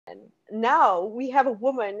Now we have a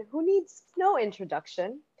woman who needs no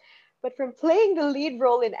introduction, but from playing the lead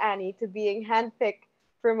role in Annie to being handpicked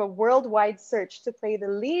from a worldwide search to play the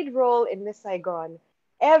lead role in Miss Saigon,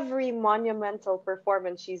 every monumental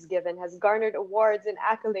performance she's given has garnered awards and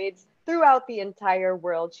accolades throughout the entire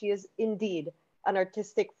world. She is indeed an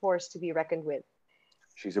artistic force to be reckoned with.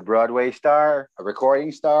 She's a Broadway star, a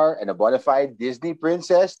recording star, and a bona fide Disney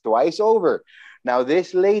princess twice over. Now,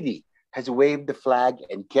 this lady has waved the flag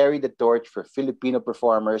and carried the torch for Filipino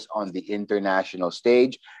performers on the international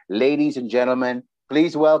stage. Ladies and gentlemen,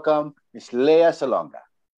 please welcome Miss Lea Salonga.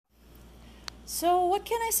 So, what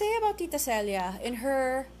can I say about Tita Celia? In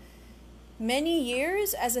her many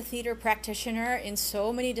years as a theater practitioner in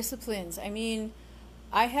so many disciplines, I mean,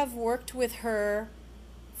 I have worked with her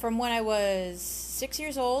from when I was 6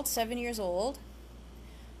 years old, 7 years old.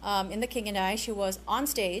 In The King and I, she was on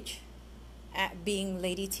stage at being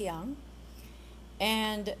Lady Tiang.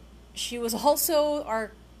 And she was also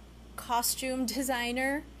our costume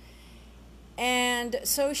designer. And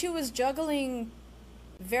so she was juggling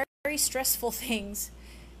very stressful things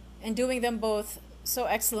and doing them both so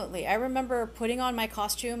excellently. I remember putting on my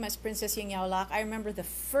costume as Princess Ying Yaolak. I remember the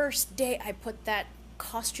first day I put that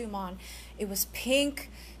costume on. It was pink.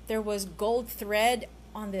 There was gold thread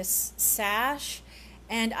on this sash.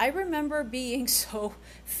 And I remember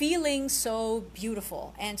feeling so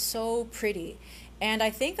beautiful and so pretty. And I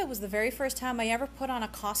think that was the very first time I ever put on a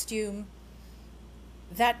costume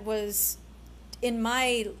that was, in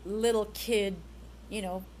my little kid,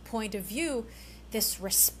 point of view, this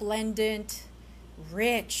resplendent,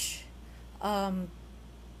 rich,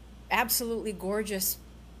 absolutely gorgeous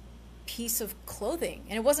piece of clothing.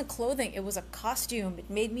 And it wasn't clothing, it was a costume. It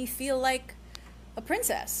made me feel like a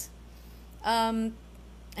princess. And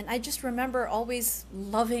I just remember always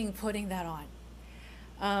loving putting that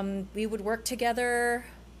on. We would work together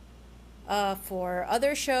for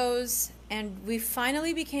other shows, and we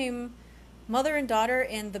finally became mother and daughter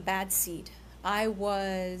in The Bad Seed. I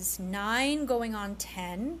was 9 going on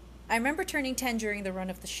 10. I remember turning 10 during the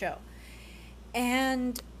run of the show.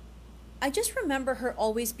 And I just remember her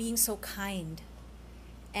always being so kind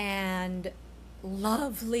and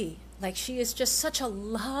lovely. Like, she is just such a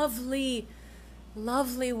lovely,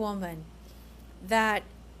 lovely woman that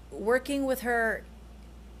working with her,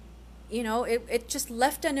 it just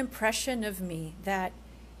left an impression of me that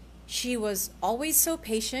she was always so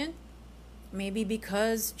patient, maybe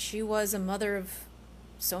because she was a mother of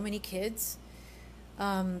so many kids,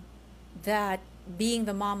 that being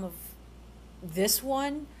the mom of this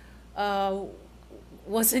one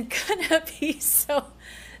wasn't gonna be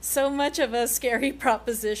so much of a scary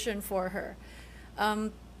proposition for her.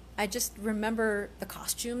 I just remember the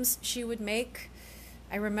costumes she would make.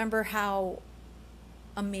 I remember how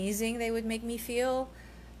amazing they would make me feel,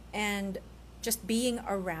 and just being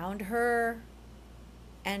around her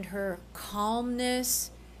and her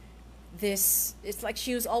calmness. It's like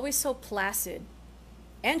she was always so placid.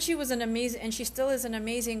 And she still is an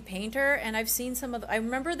amazing painter. And I've seen I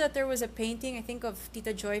remember that there was a painting, I think, of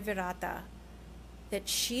Tita Joy Virata that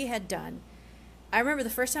she had done. I remember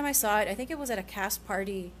the first time I saw it, I think it was at a cast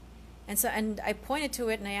party. And I pointed to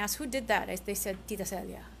it and I asked, who did that? They said, Tita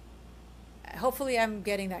Celia. Hopefully I'm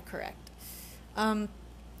getting that correct. And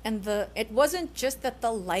it wasn't just that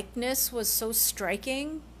the likeness was so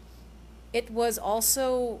striking, it was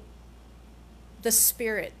also the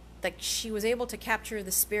spirit. Like, she was able to capture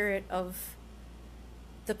the spirit of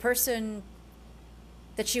the person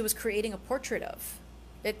that she was creating a portrait of.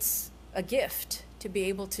 It's a gift to be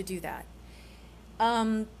able to do that.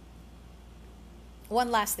 One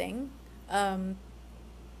last thing.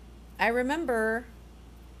 I remember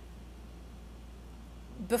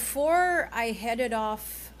before I headed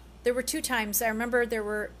off, there were 2 times. I remember there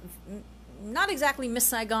were not exactly Miss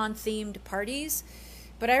Saigon themed parties,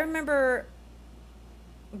 but I remember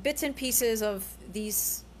bits and pieces of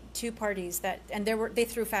these 2 parties they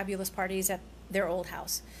threw fabulous parties at their old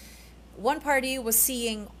house. One party was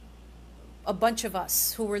seeing a bunch of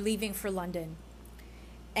us who were leaving for London.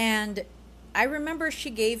 And I remember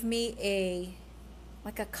she gave me a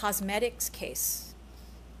cosmetics case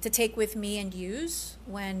to take with me and use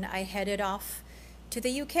when I headed off to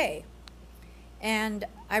the UK. And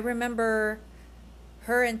I remember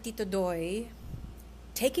her and Tito Doy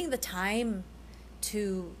taking the time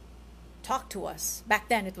to talk to us. Back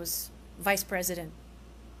then it was Vice President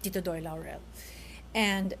Tito Doy Laurel.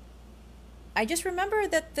 And I just remember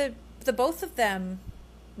that the both of them,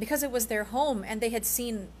 because it was their home and they had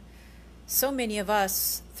seen so many of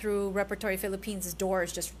us through Repertory Philippines'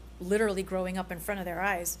 doors, just literally growing up in front of their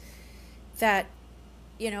eyes, that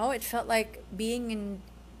it felt like being in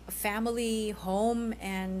a family home,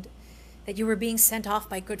 and that you were being sent off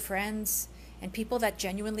by good friends and people that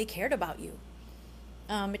genuinely cared about you.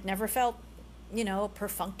 It never felt,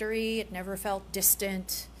 perfunctory. It never felt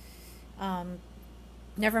distant. Um,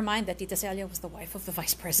 Never mind that Tita Celia was the wife of the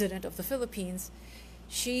vice president of the Philippines.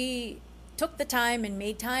 She took the time and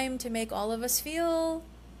made time to make all of us feel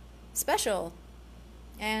special,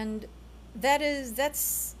 and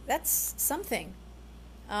that's something.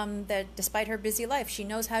 That despite her busy life, she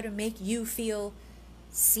knows how to make you feel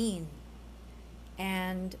seen.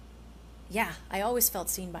 And yeah, I always felt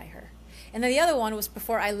seen by her. And then the other one was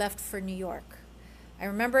before I left for New York. I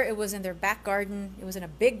remember it was in their back garden. It was in a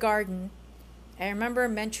big garden. I remember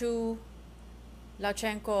Menchu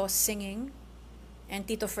Lauchenko singing and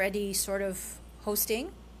Tito Freddy sort of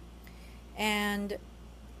hosting. And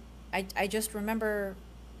I just remember,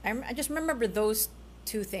 I just remember those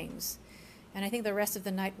two things. And I think the rest of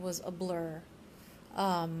the night was a blur.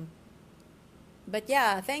 Um, but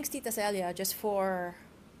yeah, thanks Tita Celia just for,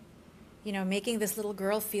 making this little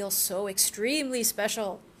girl feel so extremely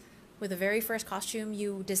special with the very first costume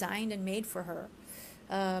you designed and made for her,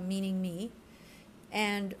 meaning me.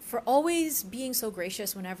 And for always being so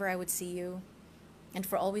gracious whenever I would see you, and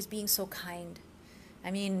for always being so kind.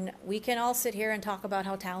 I mean, we can all sit here and talk about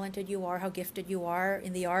how talented you are, how gifted you are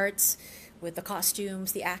in the arts, with the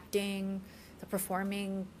costumes, the acting, the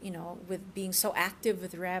performing, with being so active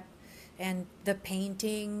with rep, and the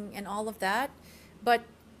painting and all of that. But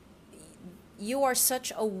you are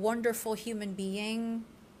such a wonderful human being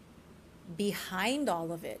behind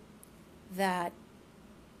all of it that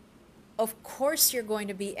of course you're going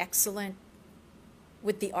to be excellent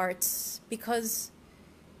with the arts, because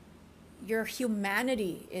your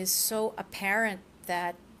humanity is so apparent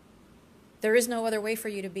that there is no other way for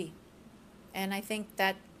you to be. And I think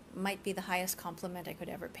that might be the highest compliment I could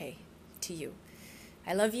ever pay to you.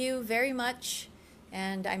 I love you very much,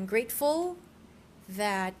 and I'm grateful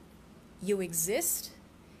that you exist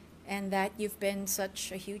and that you've been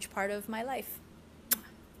such a huge part of my life.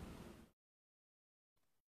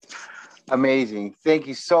 Amazing. Thank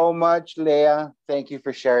you so much, Leah. Thank you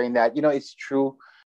for sharing that. It's true.